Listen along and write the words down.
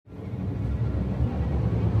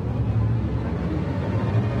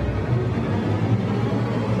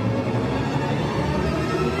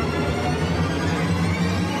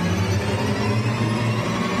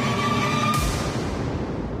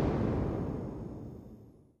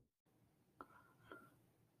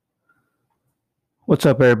What's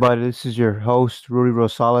up, everybody? This is your host Rudy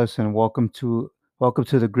Rosales, and welcome to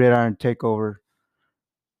the Gridiron Takeover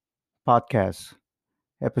podcast,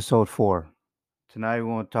 episode 4. Tonight, we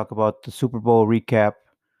want to talk about the Super Bowl recap,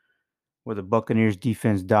 where the Buccaneers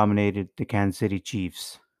defense dominated the Kansas City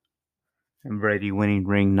Chiefs, and Brady winning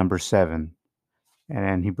ring number 7, and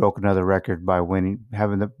then he broke another record by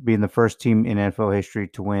being the first team in NFL history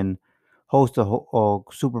to host a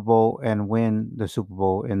Super Bowl and win the Super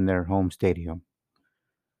Bowl in their home stadium.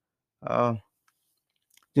 Uh,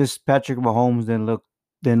 Just Patrick Mahomes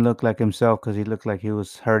didn't look like himself because he looked like he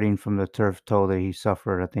was hurting from the turf toe that he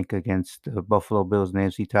suffered, I think, against the Buffalo Bills in the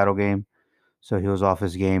NFC title game. So he was off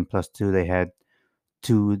his game. Plus two, they had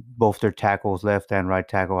both their tackles, left and right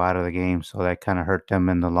tackle, out of the game. So that kind of hurt them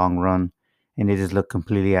in the long run, and they just looked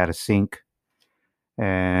completely out of sync.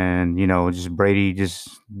 And just Brady just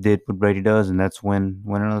did what Brady does, and that's win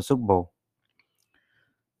another Super Bowl.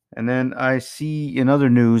 And then I see in other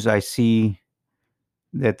news, I see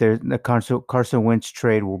that the Carson Wentz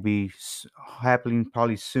trade will be happening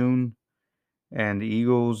probably soon, and the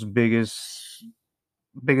Eagles' biggest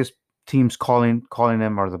teams calling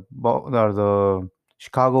them are the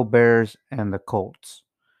Chicago Bears and the Colts,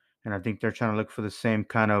 and I think they're trying to look for the same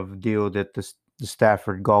kind of deal that the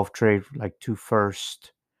Stafford golf trade, like 2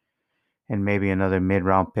 firsts and maybe another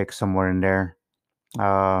mid-round pick somewhere in there.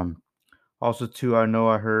 Um, Also, too, I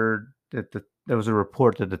heard that there was a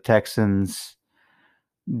report that the Texans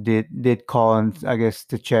did call and I guess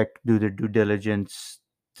to do their due diligence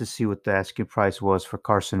to see what the asking price was for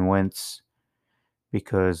Carson Wentz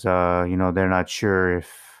because they're not sure if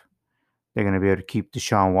they're going to be able to keep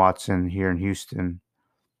Deshaun Watson here in Houston.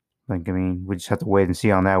 Like, I mean, we just have to wait and see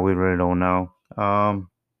on that. We really don't know.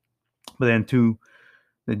 But then too,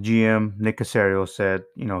 the GM Nick Casario said,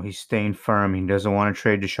 he's staying firm. He doesn't want to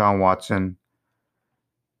trade Deshaun Watson,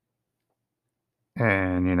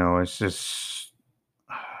 and it's just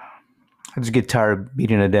I just get tired of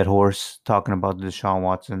beating a dead horse talking about Deshaun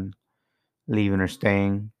Watson leaving or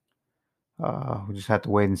staying. We just have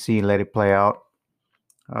to wait and see and let it play out.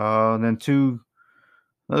 Then two,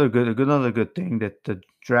 another good thing that the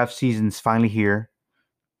draft season's finally here.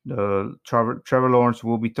 The Trevor Lawrence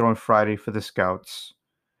will be throwing Friday for the scouts,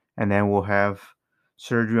 and then we'll have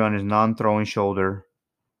surgery on his non-throwing shoulder.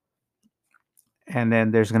 And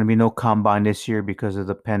then there's going to be no combine this year because of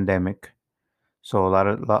the pandemic. So a lot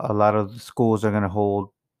of the schools are going to hold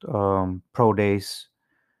pro days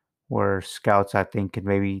where scouts, I think, can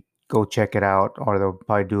maybe go check it out, or they'll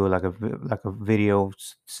probably do like a video,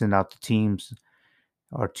 send out to teams,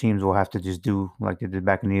 or teams will have to just do like they did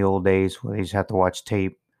back in the old days, where they just have to watch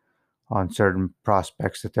tape on certain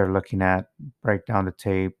prospects that they're looking at, break down the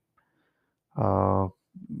tape, uh,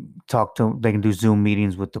 talk to. They can do Zoom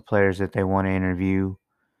meetings with the players that they want to interview.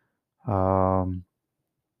 Um,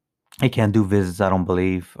 they can't do visits, I don't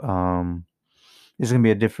believe. It's gonna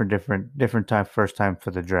be a different time, first time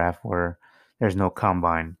for the draft where there's no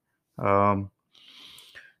combine. Um,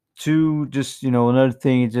 Two, just another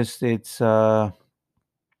thing, it's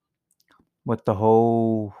with the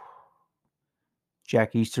whole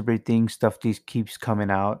Jack Easterby thing, stuff these keeps coming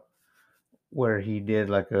out where he did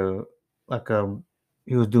like a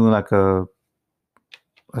he was doing like a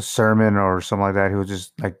sermon or something like that. He was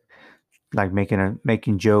just like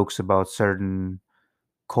making jokes about certain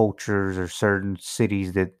cultures or certain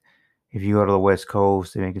cities that if you go to the West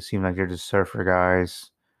Coast, they make it seem like they're just surfer guys.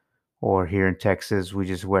 Or here in Texas, we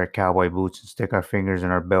just wear cowboy boots and stick our fingers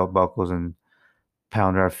in our belt buckles and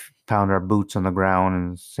pound our boots on the ground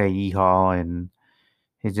and say yeehaw. And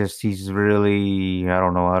he's really, I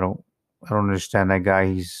don't know, I don't understand that guy.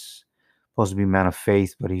 He's supposed to be a man of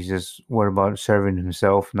faith, but he's just worried about serving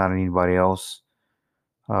himself, not anybody else.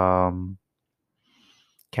 Um,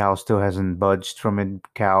 Cal still hasn't budged from it.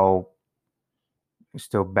 Cal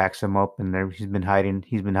still backs him up, and there he's been hiding.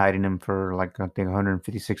 He's been hiding him for like I think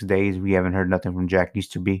 156 days. We haven't heard nothing from Jack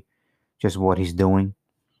Easterby, just what he's doing.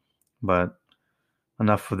 But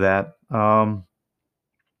enough of that. And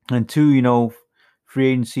two, free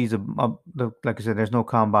agency is like I said, there's no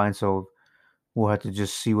combine, so we'll have to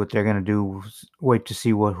just see what they're gonna do. Wait to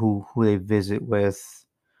see who they visit with,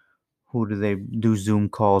 who do they do Zoom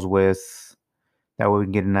calls with. That way we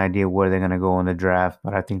can get an idea where they're gonna go in the draft.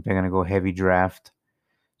 But I think they're gonna go heavy draft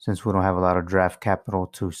since we don't have a lot of draft capital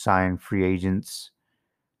to sign free agents.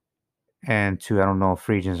 And two, I don't know if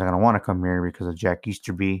free agents are gonna want to come here because of Jack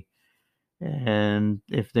Easterby. And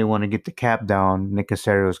if they want to get the cap down, Nick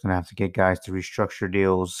Casario is going to have to get guys to restructure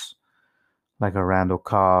deals like a Randall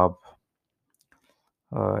Cobb,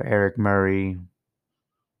 Eric Murray,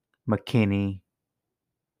 McKinney,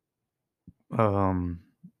 um,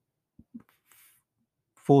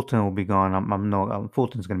 Fulton will be gone. I'm no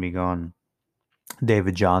Fulton's going to be gone.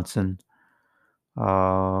 David Johnson,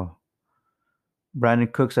 uh, Brandon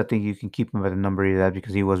Cooks. I think you can keep him at the number of that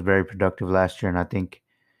because he was very productive last year, and I think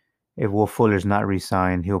if Will Fuller's not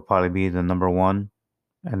re-signed, he'll probably be the number one.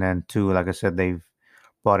 And then two, like I said, they've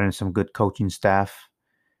brought in some good coaching staff,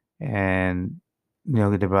 and they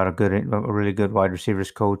brought a really good wide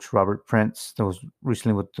receivers coach, Robert Prince, that was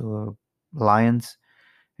recently with the Lions,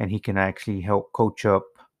 and he can actually help coach up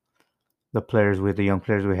the young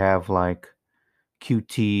players we have, like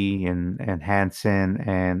QT and Hanson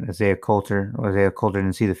and Isaiah Coulter. Isaiah Coulter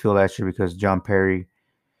didn't see the field last year because John Perry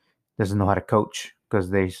doesn't know how to coach because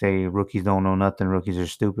they say rookies don't know nothing, rookies are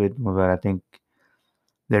stupid. But I think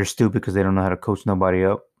they're stupid because they don't know how to coach nobody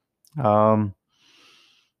up. Um,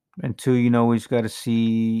 and two, we just got to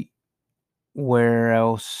see where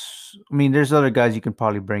else. I mean, there's other guys you can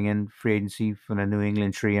probably bring in free agency from the New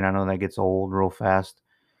England tree, and I know that gets old real fast.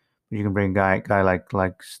 But you can bring a guy like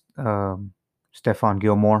Stephon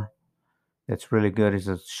Gilmore. That's really good. He's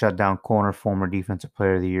a shutdown corner, former defensive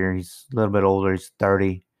player of the year. He's a little bit older. He's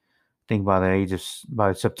 30. I think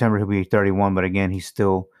by September he'll be 31. But again, he's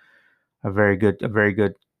still a very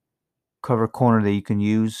good cover corner that you can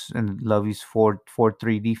use. And Lovey's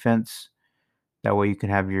 4-3 defense. That way you can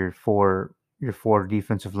have your four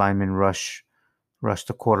defensive linemen rush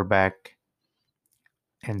the quarterback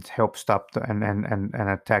and help stop and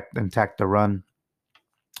attack the run.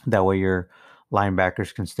 That way your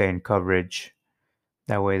linebackers can stay in coverage.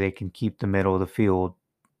 That way they can keep the middle of the field,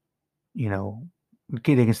 they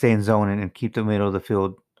can stay in zone and keep the middle of the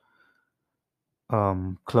field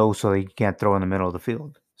close so they can't throw in the middle of the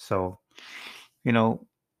field. So, you know,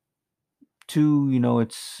 two,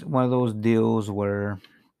 it's one of those deals where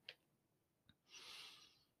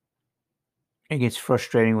it gets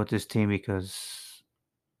frustrating with this team because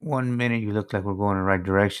one minute you look like we're going in the right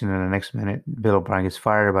direction, and the next minute Bill O'Brien gets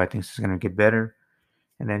fired, but I think it's going to get better.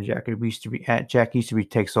 And then Jack Easterby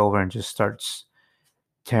takes over and just starts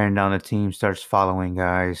tearing down the team, starts following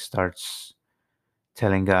guys, starts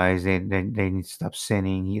telling guys they need to stop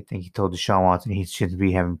sinning. I think he told Deshaun Watson he shouldn't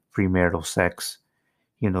be having premarital sex.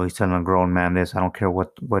 He's telling a grown man this. I don't care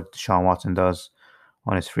what Deshaun Watson does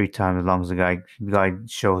on his free time, as long as the guy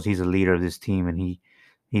shows he's a leader of this team, and he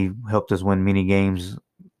helped us win many games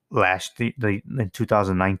in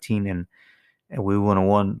 2019, and we wouldn't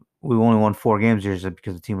won. We only won 4 games here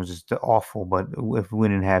because the team was just awful. But if we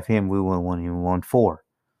didn't have him, we would have won 4.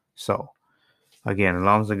 So again, as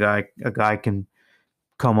long as a guy can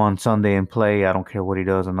come on Sunday and play, I don't care what he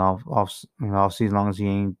does in off season, as long as he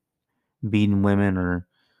ain't beating women or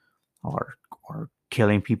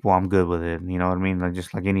killing people, I'm good with it. You know what I mean? Like,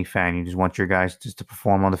 just like any fan, you just want your guys just to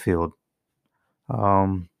perform on the field.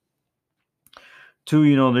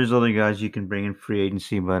 Two, there's other guys you can bring in free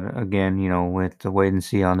agency, but again, with the wait and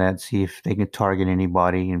see on that, see if they can target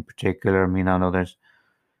anybody in particular. I mean, I know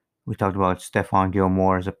we talked about Stephon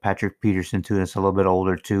Gilmore as a Patrick Peterson too. That's a little bit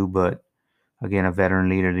older too, but again, a veteran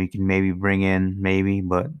leader that you can maybe bring in, maybe,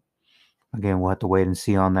 but again, we'll have to wait and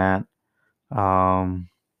see on that.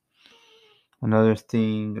 Another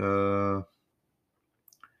thing,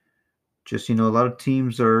 just a lot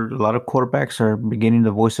of quarterbacks are beginning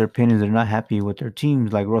to voice their opinions. They're not happy with their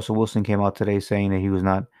teams. Like Russell Wilson came out today saying that he was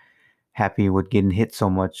not happy with getting hit so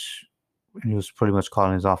much, and he was pretty much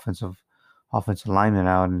calling his offensive lineman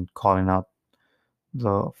out and calling out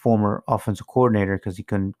the former offensive coordinator because he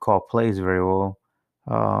couldn't call plays very well.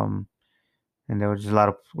 And there was just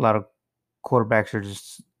a lot of quarterbacks are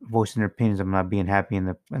just voicing their opinions of not being happy in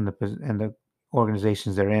the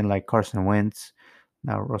organizations they're in, like Carson Wentz,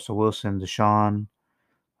 now Russell Wilson, Deshaun.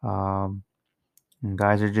 And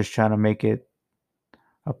guys are just trying to make it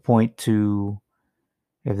a point to,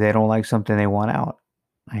 if they don't like something, they want out.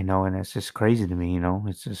 I know, and it's just crazy to me.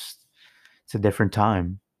 It's a different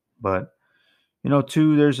time. But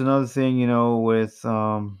too, there's another thing.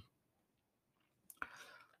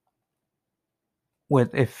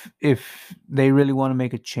 With if they really want to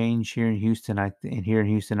make a change here in Houston, I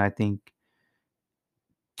think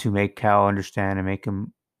to make Cal understand and make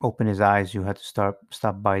him open his eyes, you have to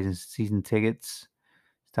stop buying season tickets,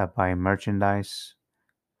 stop buying merchandise,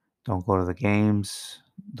 don't go to the games,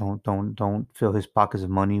 don't fill his pockets of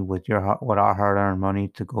money with our hard-earned money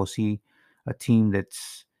to go see a team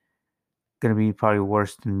that's gonna be probably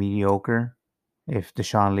worse than mediocre if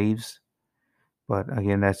Deshaun leaves. But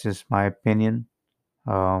again, that's just my opinion.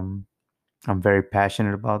 I'm very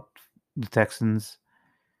passionate about the Texans.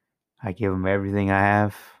 I give them everything I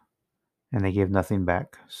have, and they give nothing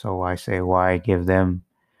back. So I say, why give them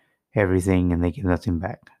everything and they give nothing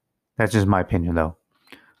back? That's just my opinion, though.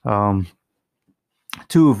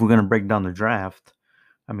 Two, if we're gonna break down the draft,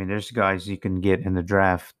 I mean, there's guys you can get in the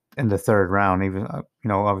draft in the third round. Even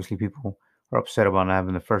obviously people are upset about not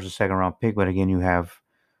having the first or second round pick, but again, you have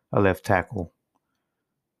a left tackle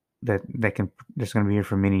that can that's going to be here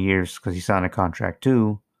for many years because he signed a contract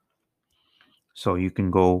too. So you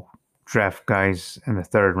can go draft guys in the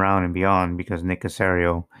third round and beyond because Nick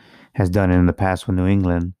Casario has done it in the past with New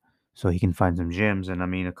England. So he can find some gems. And I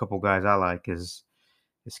mean, a couple guys I like is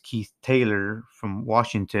Keith Taylor from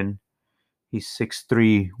Washington. He's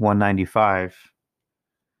 6'3", 195,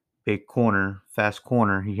 big corner, fast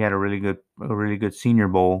corner. He had a really good Senior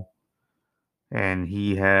Bowl, and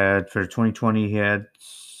he had for 2020 he had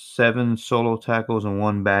 7 solo tackles and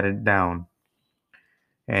 1 batted down.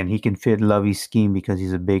 And he can fit Lovey's scheme because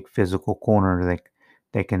he's a big physical corner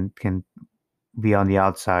that can be on the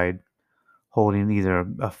outside holding either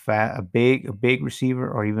a big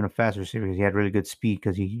receiver or even a fast receiver because he had really good speed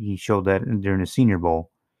because he showed that during the Senior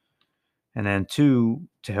Bowl. And then two,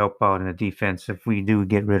 to help out in the defense, if we do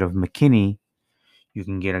get rid of McKinney, you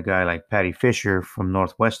can get a guy like Patty Fisher from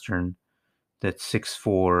Northwestern that's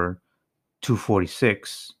 6'4",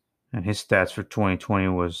 246, and his stats for 2020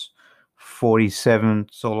 was 47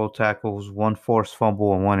 solo tackles, 1 forced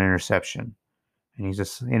fumble, and 1 interception. And he's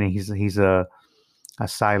a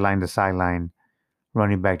sideline to sideline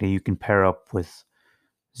running back that you can pair up with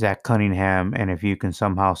Zach Cunningham, and if you can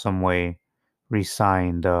somehow, some way,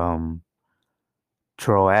 re-sign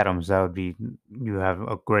Terrell Adams, that would be you have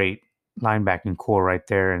a great linebacking core right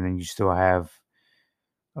there, and then you still have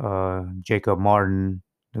Jacob Martin,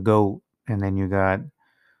 the GOAT, and then you got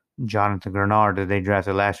Jonathan Grenard that they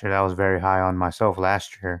drafted last year. That was very high on myself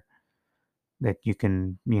last year. That you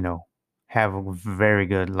can, have a very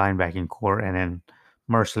good linebacking core, and then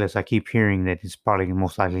Merciless. I keep hearing that he's probably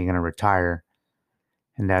most likely going to retire,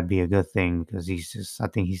 and that'd be a good thing because I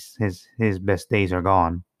think his best days are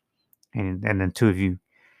gone. And then two, if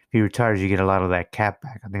he retires, you get a lot of that cap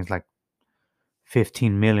back. I think it's like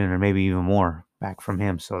 15 million or maybe even more back from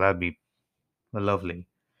him. So that'd be lovely.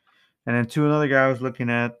 And then two, another guy I was looking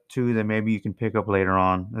at too that maybe you can pick up later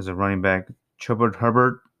on as a running back, Chuba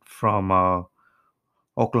Hubbard from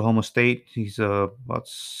Oklahoma State. He's about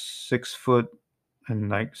 6 foot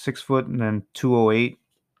and 6 foot and then 208,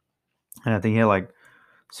 and I think he had like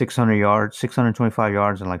 600 yards, 625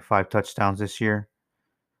 yards, and like 5 touchdowns this year.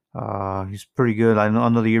 He's pretty good. I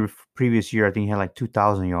know the previous year I think he had like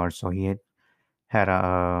 2,000 yards, so he had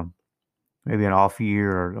a maybe an off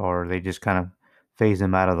year or they just kind of phased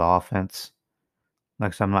him out of the offense.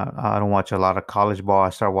 Like so I don't watch a lot of college ball. I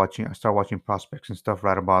start watching prospects and stuff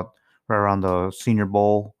right around the Senior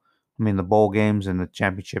Bowl. I mean the bowl games and the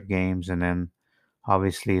championship games, and then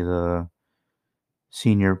obviously the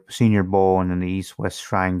Senior Bowl, and then the East West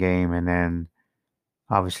Shrine game, and then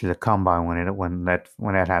obviously the combine when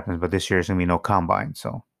that happens. But this year there's gonna be no combine,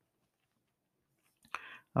 so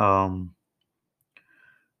um,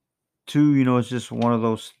 two, it's just one of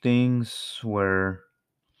those things where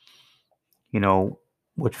you know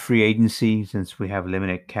with free agency, since we have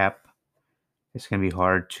limited cap, it's gonna be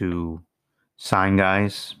hard to sign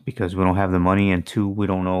guys because we don't have the money, and two, we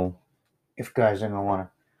don't know if guys are gonna want to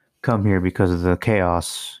come here because of the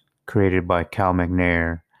chaos created by Cal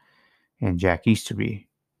McNair and Jack Easterby.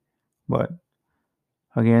 But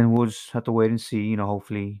again, we'll just have to wait and see.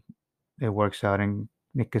 Hopefully it works out. And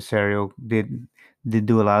Nick Casario did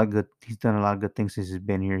do a lot of good. He's done a lot of good things since he's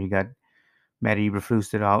been here. He got Matt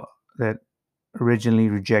Eberflus that originally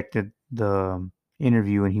rejected the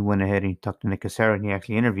interview, and he went ahead and he talked to Nick Casario, and he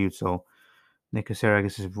actually interviewed. So Nick Casario, I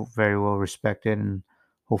guess, is very well respected, and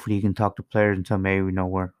hopefully he can talk to players and tell them, hey,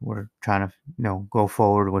 we're trying to go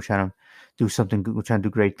forward. We're trying to do something good. We're trying to do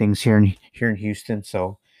great things here in Houston.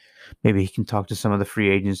 So maybe he can talk to some of the free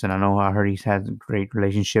agents. And I heard he's had great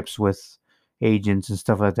relationships with agents and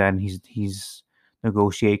stuff like that, and he's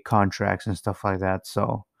negotiate contracts and stuff like that.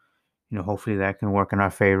 So hopefully that can work in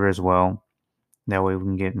our favor as well. That way we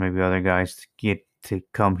can get maybe other guys to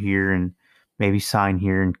come here and maybe sign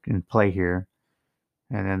here and play here.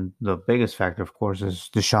 And then the biggest factor, of course, is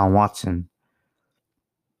Deshaun Watson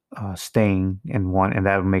staying and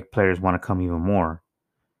that would make players want to come even more.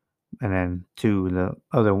 And then two, the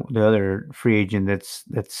other free agent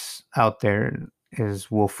that's out there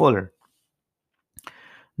is Will Fuller.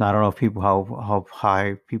 Now I don't know if people how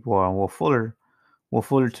high people are on Will Fuller. Will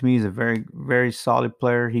Fuller to me is a very very solid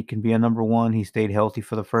player. He can be a number one. He stayed healthy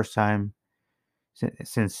for the first time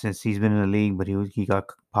since he's been in the league, but he got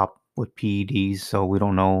popped with PEDs, so we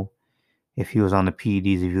don't know if he was on the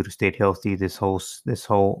PEDs if he would have stayed healthy this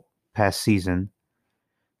whole past season.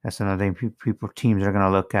 That's another thing teams are going to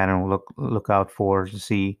look at and look out for to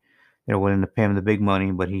see they're willing to pay him the big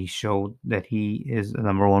money, but he showed that he is the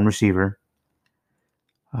number one receiver.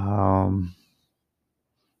 Um,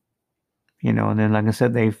 and then like I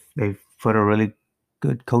said, they've put a really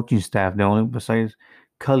good coaching staff. The only besides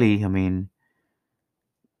Cully, I mean,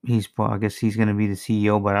 I guess he's going to be the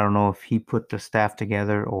CEO, but I don't know if he put the staff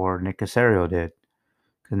together or Nick Casario did,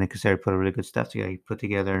 because Nick Casario put a really good staff together. He put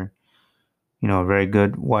together, a very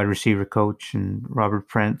good wide receiver coach and Robert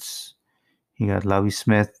Prince. He got Lovie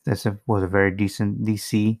Smith. Was a very decent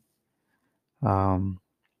DC. Um,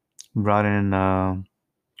 brought in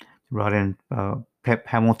Pep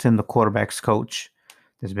Hamilton, the quarterbacks coach.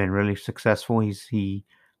 That's been really successful. He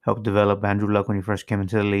helped develop Andrew Luck when he first came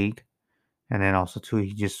into the league, and then also too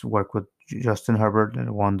he just worked with Justin Herbert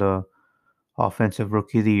and won the Offensive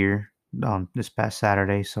Rookie of the Year on this past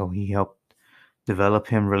Saturday. So he helped develop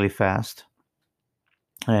him really fast.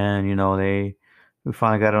 And we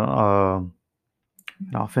finally got an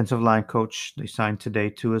offensive line coach. They signed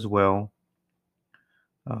today too as well.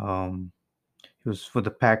 He was for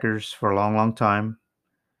the Packers for a long, long time,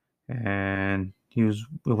 and he was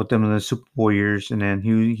with them in the Super Bowl years. And then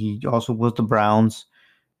he also was the Browns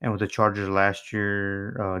and with the Chargers last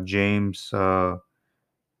year. James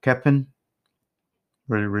Keppen,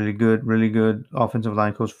 really good offensive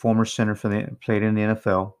line coach, former center played in the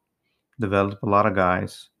NFL, developed a lot of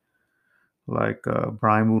guys like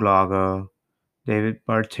Brian Bulaga, David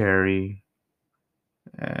Barteri,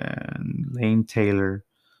 and Lane Taylor.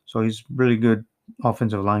 So he's really good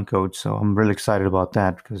offensive line coach. So I'm really excited about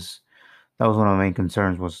that because that was one of my main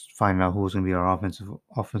concerns was finding out who was going to be our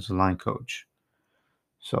offensive line coach.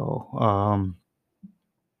 So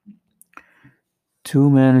two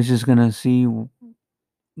man is just gonna see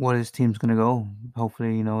what his team's gonna go.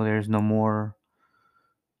 Hopefully, there's no more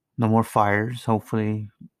fires. Hopefully,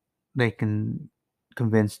 they can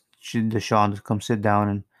convince Deshaun to come sit down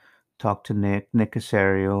and talk to Nick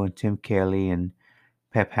Casario, and Tim Kelly, and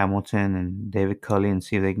Pep Hamilton, and David Culley, and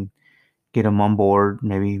see if they can get him on board.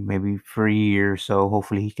 Maybe for a year or so.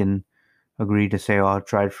 Hopefully, he can agree to say, "Oh, I'll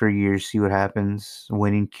try it for a year, see what happens."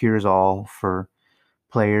 Winning cures all for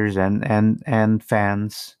players and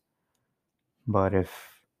fans. But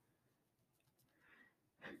if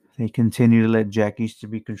they continue to let Jack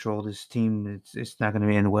Easterby control this team, it's not going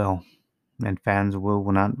to end well. And fans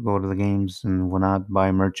will not go to the games and will not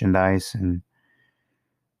buy merchandise, and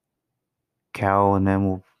Cal and them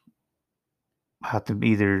will have to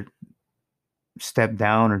either step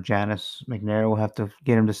down, or Janice McNair will have to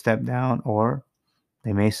get him to step down, or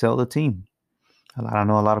they may sell the team. I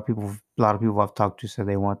know a lot of people I've talked to said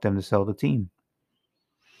they want them to sell the team.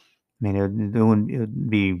 I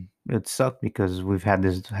mean, it'd suck because we've had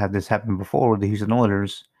this happen before with the Houston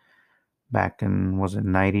Oilers back in, was it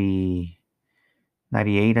 98,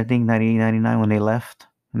 I think, 98, 99, when they left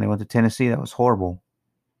and they went to Tennessee. That was horrible.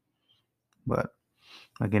 But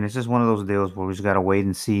again, it's just one of those deals where we just got to wait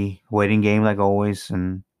and see. Waiting game like always,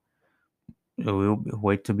 and we'll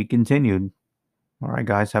wait to be continued. All right,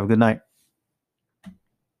 guys, have a good night.